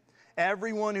us.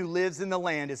 Everyone who lives in the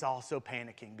land is also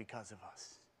panicking because of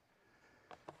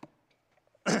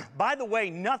us. By the way,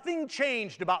 nothing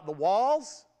changed about the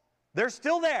walls. They're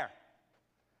still there.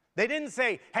 They didn't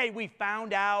say, hey, we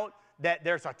found out that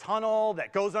there's a tunnel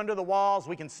that goes under the walls.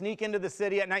 We can sneak into the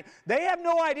city at night. They have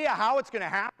no idea how it's going to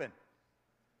happen.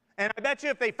 And I bet you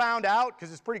if they found out,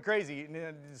 because it's pretty crazy,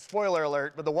 spoiler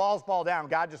alert, but the walls fall down.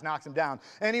 God just knocks them down.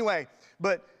 Anyway,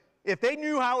 but if they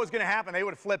knew how it was going to happen, they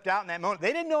would have flipped out in that moment.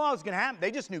 They didn't know how it was going to happen. They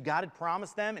just knew God had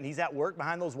promised them, and he's at work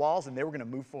behind those walls, and they were going to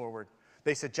move forward.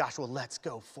 They said, Joshua, let's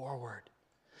go forward.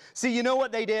 See, you know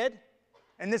what they did?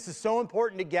 And this is so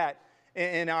important to get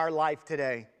in our life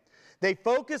today. They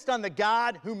focused on the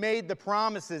God who made the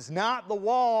promises, not the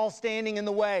wall standing in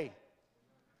the way.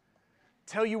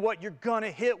 tell you what, you're going to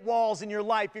hit walls in your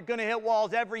life. You're going to hit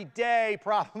walls every day,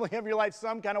 probably of your life,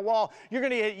 some kind of wall. You're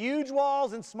going to hit huge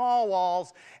walls and small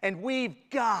walls, and we've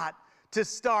got to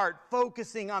start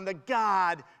focusing on the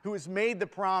God who has made the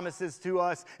promises to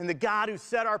us and the God who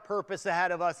set our purpose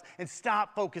ahead of us, and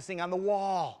stop focusing on the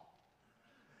wall.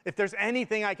 If there's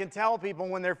anything I can tell people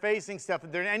when they're facing stuff,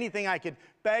 if there's anything I could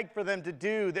beg for them to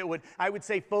do, I would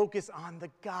say focus on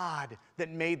the God that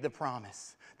made the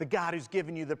promise, the God who's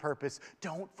given you the purpose.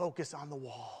 Don't focus on the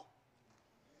wall.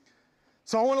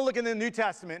 So I want to look in the New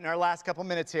Testament in our last couple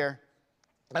minutes here.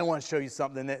 I want to show you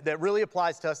something that really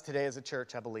applies to us today as a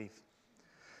church, I believe.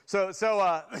 So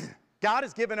God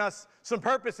has given us some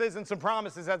purposes and some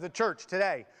promises as a church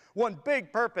today. One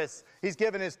big purpose He's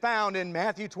given is found in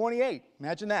Matthew 28.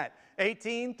 Imagine that,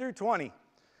 18 through 20.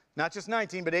 Not just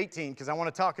 19, but 18, because I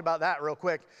want to talk about that real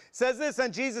quick. It says this,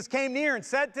 and Jesus came near and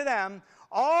said to them,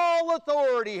 all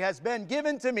authority has been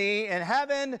given to me in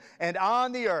heaven and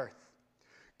on the earth.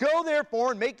 Go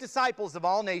therefore and make disciples of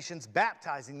all nations,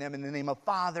 baptizing them in the name of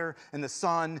Father and the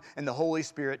Son and the Holy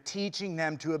Spirit, teaching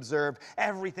them to observe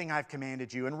everything I've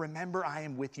commanded you. And remember, I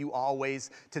am with you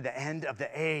always to the end of the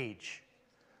age.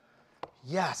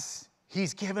 Yes,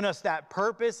 He's given us that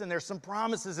purpose, and there's some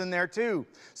promises in there too.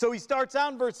 So He starts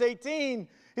out in verse 18.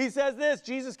 He says this,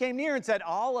 Jesus came near and said,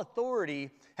 all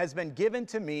authority has been given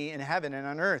to me in heaven and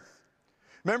on earth.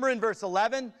 Remember in verse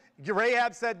 11,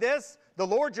 Rahab said this, the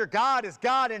Lord your God is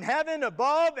God in heaven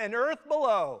above and earth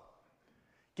below.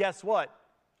 Guess what?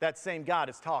 That same God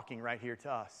is talking right here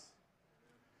to us.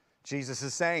 Jesus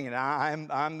is saying it. I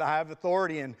have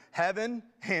authority in heaven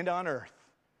and on earth.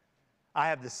 I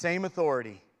have the same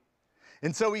authority.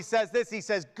 And so He says this, He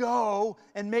says, go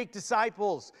and make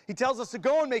disciples. He tells us to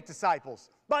go and make disciples.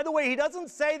 By the way, He doesn't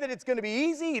say that it's going to be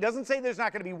easy. He doesn't say there's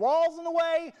not going to be walls in the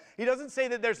way. He doesn't say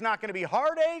that there's not going to be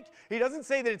heartache. He doesn't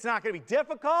say that it's not going to be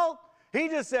difficult. He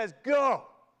just says, go.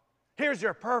 Here's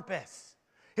your purpose.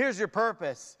 Here's your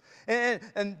purpose.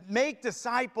 And make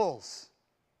disciples.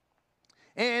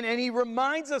 And He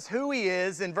reminds us who He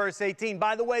is in verse 18.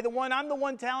 By the way, I'm the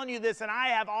one telling you this, and I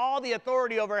have all the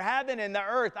authority over heaven and the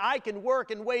earth. I can work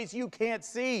in ways you can't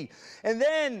see. And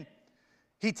then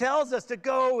He tells us to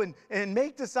go and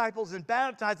make disciples and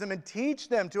baptize them and teach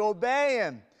them to obey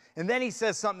Him. And then He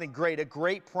says something great, a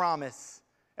great promise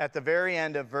at the very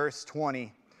end of verse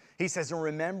 20. He says, and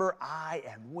remember, I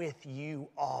am with you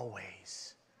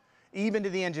always, even to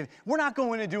the end of. We're not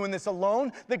going to doing this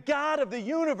alone. The God of the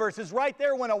universe is right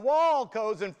there. When a wall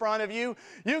goes in front of you,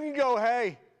 you can go,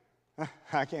 hey,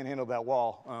 I can't handle that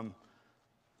wall.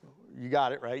 You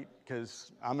got it, right?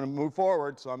 Because I'm going to move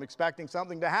forward, so I'm expecting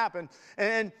something to happen.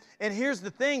 And here's the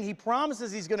thing. He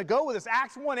promises He's going to go with us.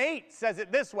 Acts 1:8 says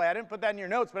it this way. I didn't put that in your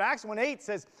notes, but Acts 1:8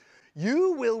 says,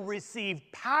 you will receive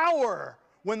power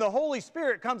when the Holy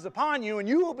Spirit comes upon you, and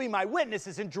you will be my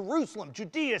witnesses in Jerusalem,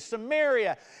 Judea,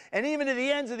 Samaria, and even to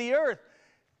the ends of the earth.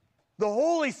 The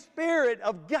Holy Spirit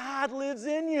of God lives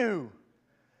in you.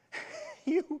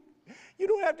 You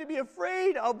don't have to be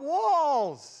afraid of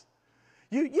walls.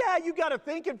 You got to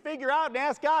think and figure out and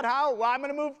ask God how. Well, I'm going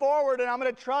to move forward, and I'm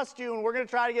going to trust you, and we're going to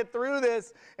try to get through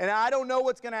this, and I don't know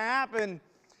what's going to happen.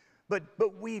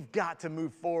 But we've got to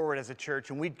move forward as a church,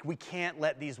 and we can't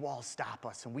let these walls stop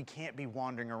us, and we can't be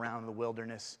wandering around in the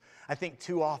wilderness. I think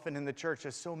too often in the church,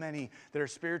 there's so many that are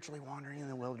spiritually wandering in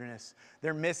the wilderness.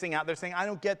 They're missing out. They're saying, I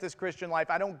don't get this Christian life.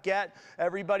 I don't get,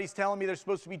 everybody's telling me there's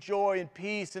supposed to be joy and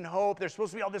peace and hope. There's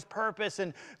supposed to be all this purpose,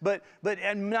 but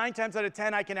 9 times out of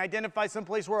 10, I can identify some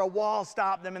place where a wall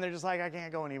stopped them, and they're just like, I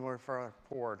can't go anywhere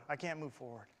forward. I can't move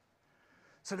forward.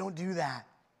 So don't do that.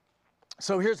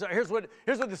 So here's what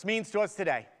this means to us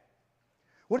today.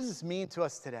 What does this mean to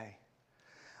us today?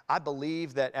 I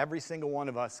believe that every single one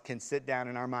of us can sit down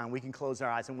in our mind, we can close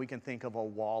our eyes, and we can think of a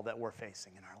wall that we're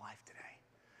facing in our life today.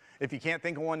 If you can't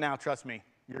think of one now, trust me,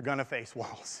 you're going to face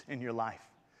walls in your life.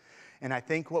 And I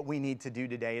think what we need to do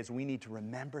today is we need to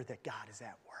remember that God is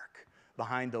at work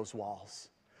behind those walls.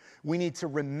 We need to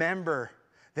remember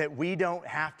that we don't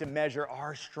have to measure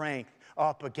our strength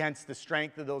up against the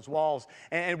strength of those walls.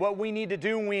 And what we need to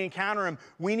do when we encounter them,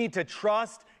 we need to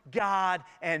trust God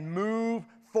and move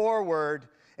forward.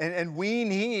 And we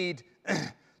need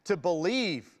to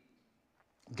believe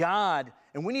God,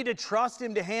 and we need to trust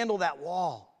Him to handle that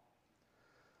wall.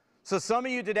 So some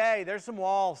of you today, there's some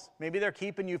walls. Maybe they're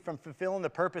keeping you from fulfilling the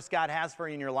purpose God has for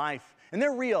you in your life. And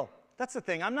they're real. That's the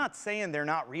thing. I'm not saying they're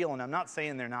not real, and I'm not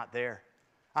saying they're not there.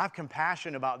 I have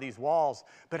compassion about these walls,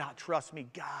 but trust me,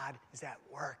 God is at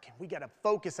work. And we got to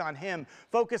focus on him.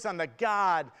 Focus on the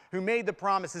God who made the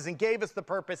promises and gave us the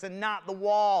purpose and not the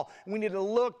wall. And we need to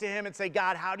look to him and say,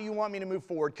 God, how do you want me to move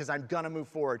forward? Because I'm going to move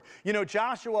forward. You know,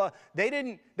 Joshua, they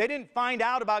didn't find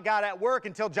out about God at work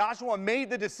until Joshua made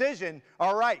the decision,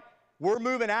 all right, we're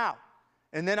moving out.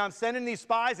 And then I'm sending these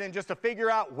spies in just to figure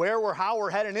out how we're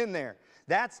heading in there.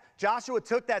 Joshua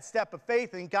took that step of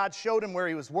faith, and God showed him where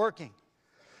he was working.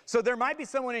 So there might be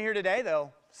someone in here today,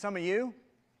 though, some of you.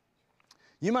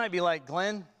 You might be like,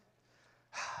 Glenn,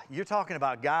 you're talking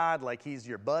about God like he's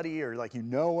your buddy or like you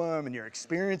know him and you're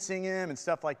experiencing him and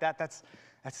stuff like that.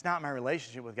 That's not my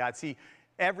relationship with God. See,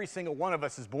 every single one of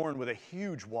us is born with a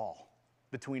huge wall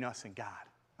between us and God,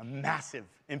 a massive,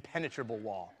 impenetrable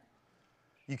wall.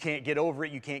 You can't get over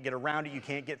it. You can't get around it. You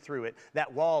can't get through it.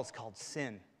 That wall is called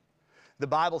sin. The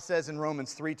Bible says in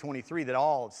Romans 3:23 that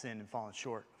all have sinned and fallen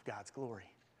short of God's glory.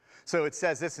 So it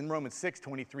says this in Romans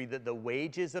 6:23 that the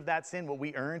wages of that sin, what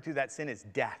we earn through that sin, is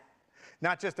death.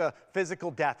 Not just a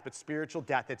physical death, but spiritual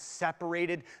death. It's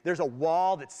separated. There's a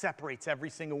wall that separates every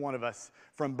single one of us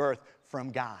from birth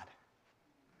from God.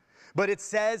 But it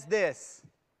says this.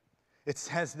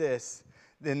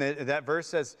 That verse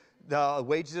says, the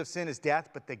wages of sin is death,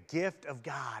 but the gift of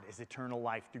God is eternal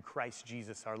life through Christ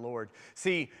Jesus our Lord.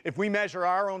 See, if we measure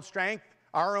our own strength,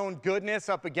 our own goodness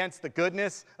up against the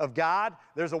goodness of God,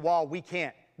 there's a wall we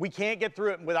can't. We can't get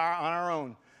through it on our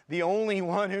own. The only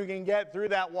one who can get through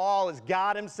that wall is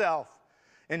God himself.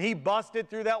 And he busted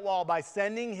through that wall by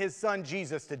sending his son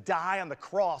Jesus to die on the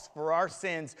cross for our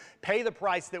sins, pay the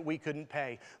price that we couldn't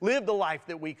pay, live the life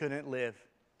that we couldn't live.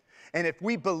 And if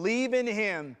we believe in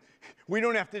him, we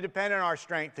don't have to depend on our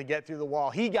strength to get through the wall.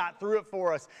 He got through it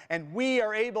for us, and we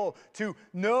are able to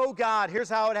know God. Here's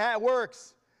how it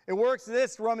works. It works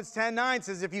this, Romans 10:9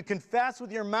 says, if you confess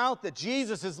with your mouth that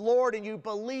Jesus is Lord and you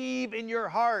believe in your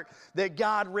heart that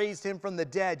God raised him from the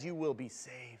dead, you will be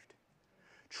saved.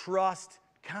 Trust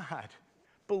God.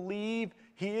 Believe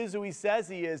he is who he says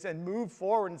he is and move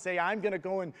forward and say, I'm going to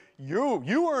go and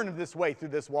you earned this way through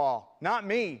this wall, not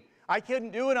me. I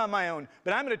couldn't do it on my own,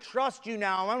 but I'm going to trust you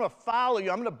now. I'm going to follow you.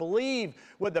 I'm going to believe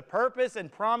what the purpose and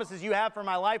promises you have for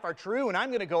my life are true, and I'm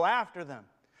going to go after them.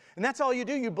 And that's all you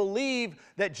do. You believe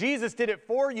that Jesus did it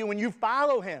for you, and you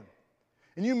follow him.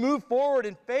 And you move forward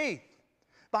in faith.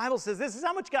 The Bible says this is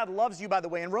how much God loves you, by the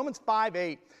way. In Romans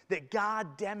 5:8, that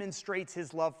God demonstrates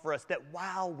his love for us, that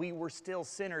while we were still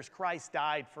sinners, Christ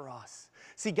died for us.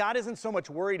 See, God isn't so much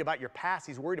worried about your past.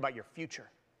 He's worried about your future.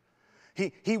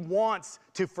 He wants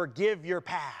to forgive your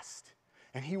past,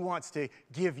 and he wants to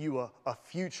give you a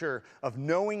future of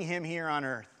knowing him here on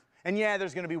earth. And yeah,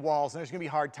 there's going to be walls, and there's going to be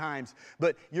hard times,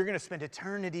 but you're going to spend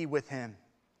eternity with him.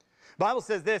 The Bible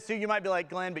says this, too. You might be like,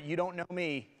 Glenn, but you don't know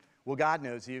me. Well, God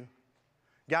knows you.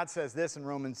 God says this in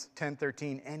Romans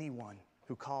 10:13, anyone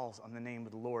who calls on the name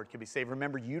of the Lord can be saved.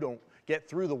 Remember, you don't get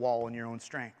through the wall in your own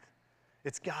strength.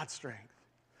 It's God's strength.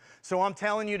 So I'm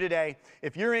telling you today,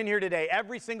 if you're in here today,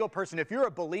 every single person, if you're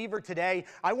a believer today,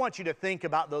 I want you to think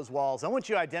about those walls. I want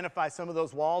you to identify some of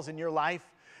those walls in your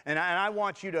life, and I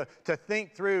want you to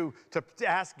think through, to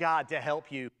ask God to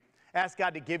help you. Ask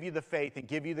God to give you the faith and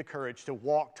give you the courage to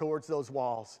walk towards those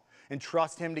walls and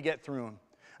trust him to get through them.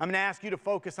 I'm going to ask you to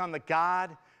focus on the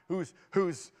God who's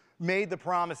made the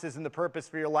promises and the purpose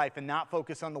for your life and not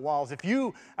focus on the walls. If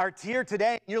you are here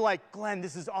today and you're like, Glenn,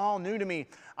 this is all new to me,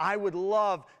 I would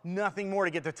love nothing more to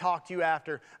get to talk to you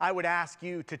after. I would ask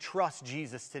you to trust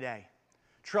Jesus today.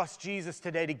 Trust Jesus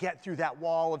today to get through that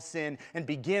wall of sin and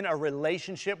begin a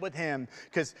relationship with him,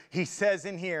 because he says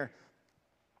in here,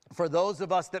 for those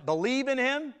of us that believe in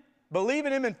him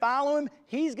and follow him,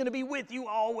 he's going to be with you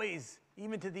always.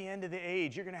 Even to the end of the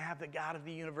age, you're going to have the God of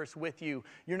the universe with you.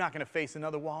 You're not going to face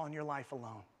another wall in your life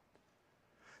alone.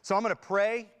 So I'm going to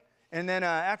pray, and then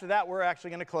after that, we're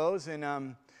actually going to close.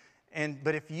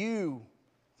 But if you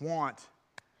want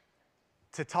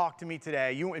to talk to me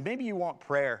today, maybe you want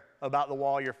prayer about the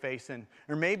wall you're facing,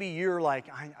 or maybe you're like,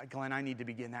 Glenn, I need to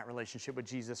begin that relationship with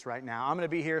Jesus right now. I'm going to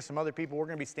be here. Some other people, we're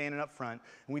going to be standing up front,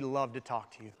 and we'd love to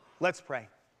talk to you. Let's pray.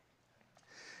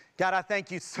 God, I thank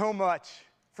you so much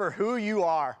for who you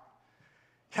are.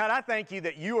 God, I thank you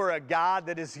that you are a God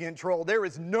that is in control. There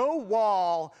is no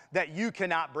wall that you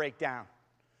cannot break down.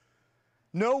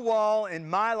 No wall in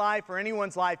my life or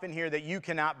anyone's life in here that you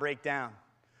cannot break down.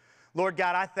 Lord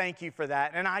God, I thank you for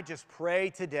that. And I just pray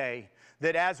today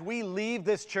that as we leave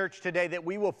this church today, that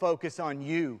we will focus on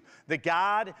you, the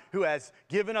God who has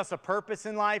given us a purpose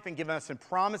in life and given us some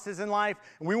promises in life.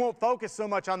 And we won't focus so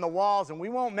much on the walls, and we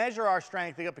won't measure our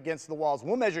strength up against the walls.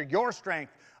 We'll measure your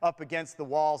strength up against the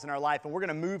walls in our life, and we're going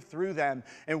to move through them,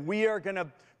 and we are going to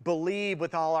believe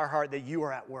with all our heart that you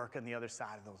are at work on the other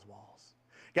side of those walls.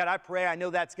 God, I pray, I know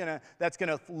that's gonna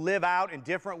live out in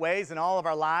different ways in all of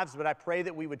our lives, but I pray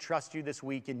that we would trust you this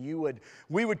week, and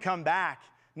we would come back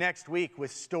next week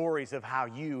with stories of how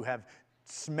you have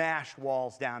smashed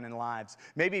walls down in lives.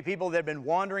 Maybe people that have been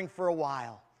wandering for a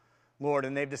while, Lord,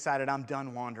 and they've decided, I'm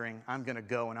done wandering. I'm going to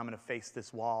go and I'm going to face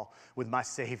this wall with my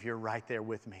Savior right there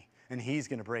with me, and He's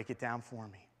going to break it down for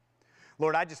me.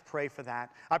 Lord, I just pray for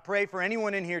that. I pray for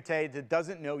anyone in here today that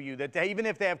doesn't know you, that even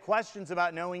if they have questions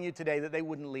about knowing you today, that they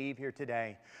wouldn't leave here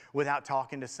today without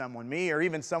talking to someone, me or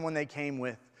even someone they came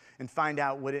with, and find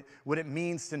out what it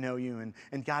means to know you.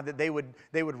 And God, that they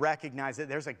would recognize that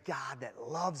there's a God that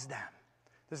loves them.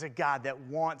 There's a God that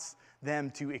wants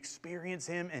them to experience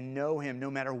Him and know Him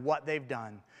no matter what they've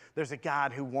done. There's a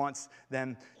God who wants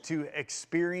them to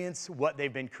experience what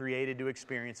they've been created to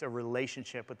experience, a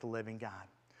relationship with the living God.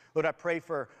 Lord, I pray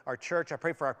for our church. I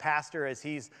pray for our pastor as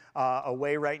he's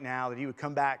away right now, that he would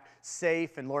come back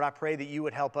safe. And Lord, I pray that you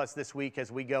would help us this week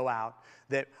as we go out.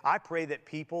 That I pray that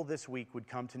people this week would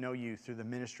come to know you through the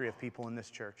ministry of people in this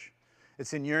church.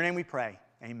 It's in your name we pray.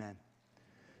 Amen.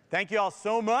 Thank you all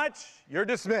so much. You're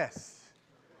dismissed.